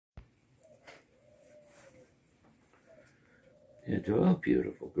You're doing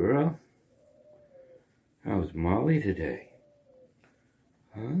beautiful, girl. How's Molly today?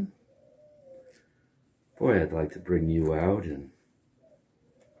 Huh? Boy, I'd like to bring you out and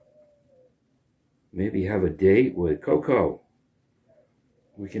maybe have a date with Coco.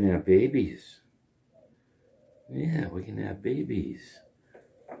 We can have babies. Yeah, we can have babies.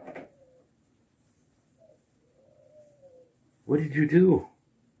 What did you do?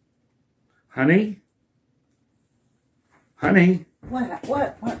 Honey? Honey?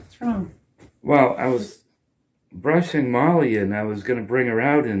 What's wrong? Well, I was brushing Molly and I was going to bring her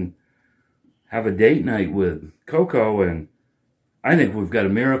out and have a date night with Coco, and I think we've got a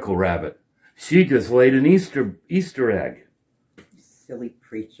miracle rabbit. She just laid an Easter egg. Silly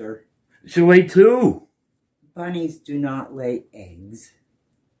preacher. She laid 2. Bunnies do not lay eggs.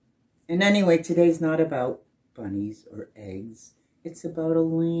 And anyway, today's not about bunnies or eggs. It's about a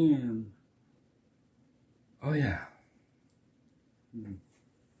lamb. Oh, yeah.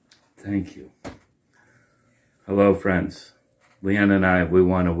 Thank you. Hello, friends. Leanna and I, we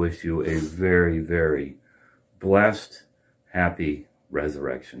want to wish you a very, very blessed, happy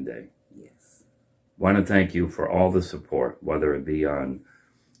Resurrection Day. Yes. Want to thank you for all the support, whether it be on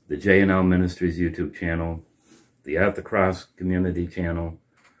the J&L Ministries YouTube channel, the At the Cross community channel,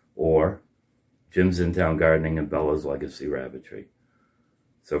 or Jim's In Town Gardening and Bella's Legacy Rabbitry.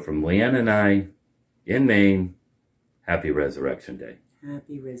 So from Leanna and I, in Maine, happy Resurrection Day.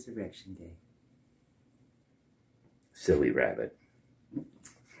 Happy Resurrection Day. Silly rabbit.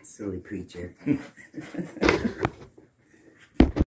 Silly preacher.